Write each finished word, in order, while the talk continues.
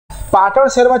પાટણ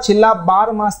શહેરમાં છેલ્લા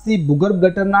 12 માસથી ભૂગર્ભ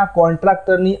ગટરના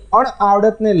કોન્ટ્રાક્ટરની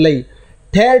અણઆવડતને લઈ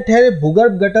ઠેર ઠેર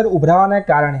ભૂગર્ભ ગટર ઉભરાવાના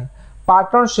કારણે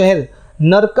પાટણ શહેર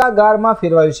નરકાગારમાં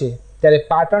ફેરવાયું છે। ત્યારે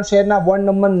પાટણ શહેરના વોર્ડ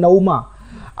નંબર 9માં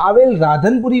આવેલ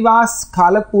રાધનપુરી વાસ,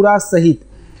 ખાલકપુરા સહિત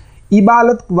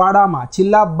ઇબાલતવાડામાં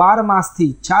છેલ્લા 12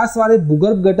 માસથી છાસવારે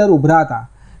ભૂગર્ભ ગટર ઉભરાતા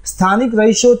સ્થાનિક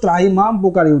રહીશો ત્રાહિમામ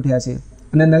પોકારી ઉઠ્યા છે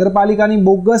અને નગરપાલિકાની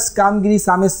બોગસ કામગીરી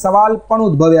સામે સવાલ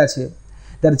પણ ઉદ્ભવ્યા છે।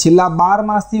 ત્યારે છેલ્લા 12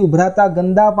 માસથી ઉભરાતા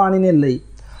ગંદા પાણીને લઈ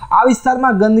આ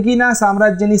વિસ્તારમાં ગંદકીના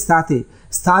સામ્રાજ્યની સાથે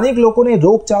સ્થાનિક લોકોને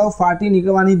રોગચાળો ફાટી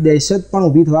નીકળવાની દહેશત પણ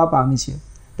ઊભી થવા પામી છે।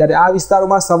 ત્યારે આ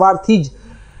વિસ્તારોમાં સવારથી જ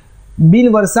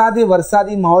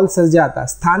વરસાદી માહોલ સર્જાતા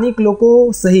સ્થાનિક લોકો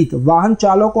સહિત વાહન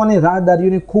ચાલકો અને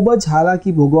રાહદારીઓને ખૂબ જ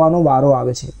હાલાકી ભોગવવાનો વારો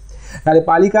આવે છે। ત્યારે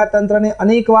પાલિકા તંત્રને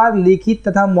અનેકવાર લેખિત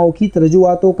તથા મૌખિક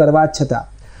રજૂઆતો કરવા છતાં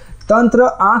તંત્ર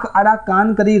આંખ આડા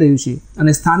કાન કરી રહ્યું છે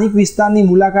અને સ્થાનિક વિસ્તારની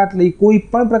મુલાકાત લઈ કોઈ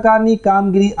પણ પ્રકારની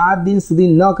કામગીરી આજ દિન સુધી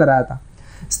ન કરાતા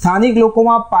સ્થાનિક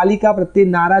લોકોમાં પાલિકા પ્રત્યે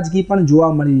નારાજગી પણ જોવા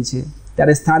મળી છે।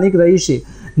 ત્યારે સ્થાનિક રહીશે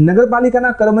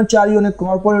નગરપાલિકાના કર્મચારીઓ અને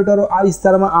કોર્પોરેટરો આ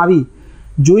વિસ્તારમાં આવી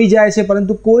જોઈ જાય છે,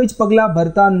 પરંતુ કોઈ જ પગલાં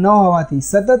ભરતા ન હોવાથી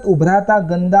સતત ઉભરાતા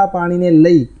ગંદા પાણીને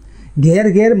લઈ ઘેર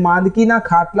ઘેર માંદગીના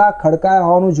ખાટલા ખડકાયા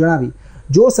હોવાનું જણાવી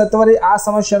જો સત્વરે આ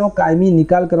સમસ્યાનો કાયમી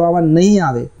નિકાલ કરવામાં નહીં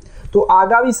આવે तो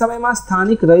आगामी समय में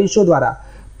स्थानिक रहीशों द्वारा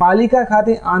पालिका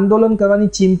खाते आंदोलन करने की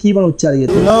चीमकी पण उच्चारी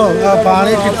थी।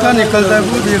 पानी कितना निकलता है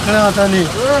कोई देखने आता नहीं,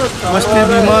 बस्ती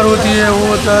बीमार होती है, वो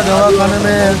होता है दवाखाने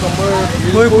में,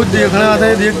 कोई कुछ देखने आता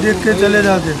है, देख देख के चले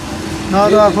जाते ना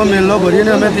तो आखो मेलो भरी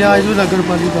ने हमें ત્યાં આવી नगर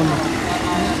पालिका में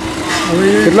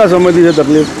કેટલા સમયથી છે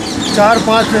તકલીફ?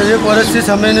 4-5 વર્ષથી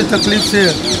સમયની તકલીફ છે,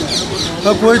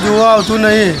 તો કોઈ જોવા આવતું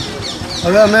નહીં।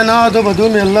 હવે અમે ના તો બધું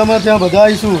મેલ્લામાં ત્યાં બધા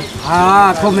આવીશું। હા,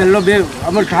 આખો મેલ્લો બે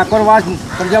અમે ઠાકોરવાસ,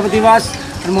 પ્રજાપતિવાસ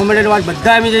અને મોમેડેરવાસ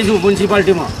બધા અમે જઈશું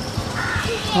મ્યુનિસિપાલિટીમાં।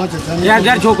 જ્યાં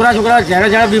જ્યાં છોકરા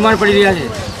જ્યારે બીમાર પડી રહ્યા છે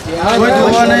કોઈ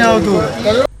જોવા નહીં આવતું।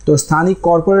 તો સ્થાનિક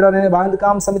કોર્પોરેટર અને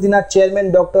બાંધકામ સમિતિના ચેરમેન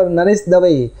ડોક્ટર નરેશ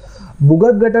દવેએ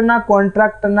ભૂગર્ભ ગટરના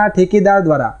કોન્ટ્રાક્ટરના ઠેકેદાર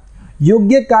દ્વારા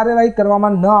યોગ્ય કાર્યવાહી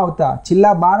કરવામાં ન આવતા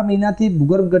છેલ્લા 12 મહિનાથી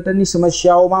ભૂગર્ભ ગટરની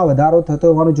સમસ્યાઓમાં વધારો થતો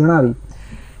હોવાનું જણાવી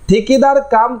ठेकेदार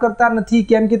काम करता नहीं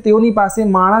केम के तेओनी पासे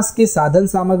माणस के साधन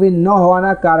सामग्री न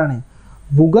होवाना कारणे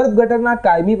भूगर्भ गटरना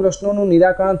कायमी प्रश्नों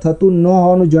निराकरण थतुं न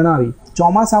होवानुं जणावी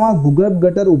ચોમાસામાં भूगर्भ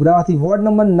गटर उभरावाथी वोर्ड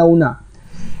नंबर 9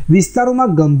 विस्तारों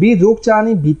गंभीर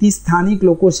रोगचाळानी भीति स्थानिक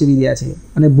लोको सेवी रह्या छे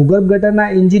अने भूगर्भ गटरना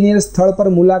एंजीनियर स्थल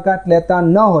पर मुलाकात लेता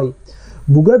न होय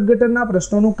भूगर्भ गटरना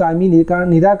प्रश्नों कायमी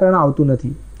निराकरण आवतुं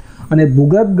नथी अने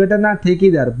भूगर्भ गटरना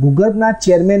ठेकेदार भूगर्भना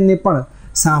चेरमेन ने पण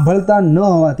सांभळता न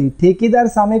होवाथी ठेकेदार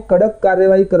सामे कड़क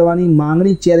कार्यवाही करवानी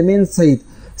मांगणी चेरमेन सहित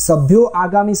सभ्यों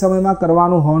आगामी समय में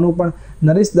करवानुं होवानुं पण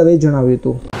नरेश दवे जणाव्युं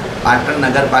हतुं। पाटण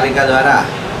नगरपालिका द्वारा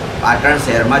पाटण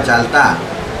शहर में चलता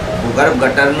भूगर्भ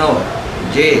गटरनो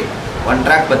जे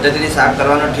कॉन्ट्राक्ट पद्धति साफ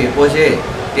करवानो ठेको छे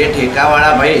ते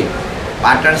ठेकावाळा भाई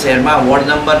पाटण शहर में वोर्ड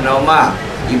नंबर 9 में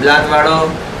इबलातवाड़ो,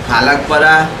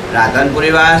 खालकपुरा,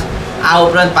 राधनपुरीवास आ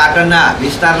उपरांत पाटणना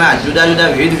विस्तारना जुदा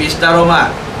जुदा विविध विस्तारों में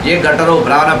जे गटरो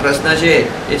उभरावाना प्रश्न है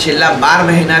ये छेल्ला 12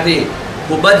 महीनाथी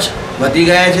खूब ज वधी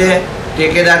गया है।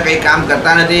 ठेकेदार कई काम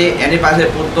करता नहीं, एनी पासे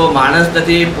पूरतो माणस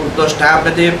नहीं, पूरतो स्टाफ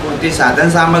नहीं, पूरती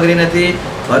साधन सामग्री नहीं।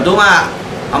 वधुमां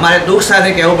अमारे दुख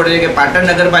साथे कहेवुं पड़े कि पाटण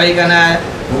नगरपालिकाना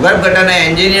भूगर्भ गटरना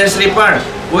एंजीनियरश्री पण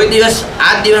कोई दिवस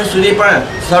आज दिवस सुधी पण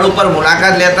स्थल पर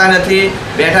मुलाकात लेता नहीं,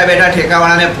 बैठा बैठा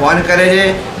ठेकावाळाने फोन करे छे,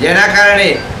 जेना कारणे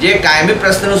जे कायमी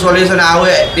प्रश्नનું सोल्यूशन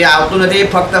आवे ते आवतुं नथी।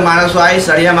 फक्त माणसो आई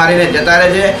सळिया मारीने जता रहे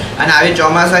छे अने आवी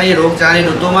ચોમાસાની રોગચાળાની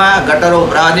ઋતુમાં ગટરો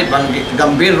ઉભરાવાથી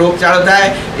ગંભીર રોગચાળો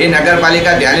થાય એ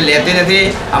નગરપાલિકા ધ્યાને લેતી નથી।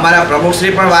 અમારા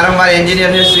પ્રમુખશ્રી પણ વારંવાર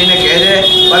એન્જિનિયરશ્રીને કહે છે,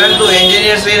 પરંતુ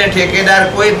એન્જિનિયરશ્રી અને ઠેકેદાર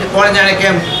કોણ જાણે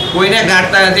કેમ કોઈને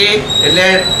ગાંઠતા નથી। એટલે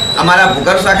અમારા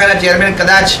ભૂગર્ભ શાખાના ચેરમેન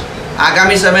કદાચ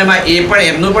आगामी समय में ये पण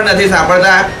एमनुं पण नथी सांभळता,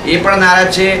 ये पण नाराज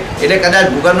छे। एटले कदाच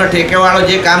भूगर्भनो ठेकेवाळो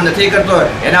जे काम नथी करतो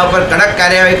एना उपर कड़क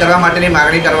कार्यवाही करवा माटेनी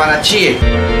मागणी करवाना छीए।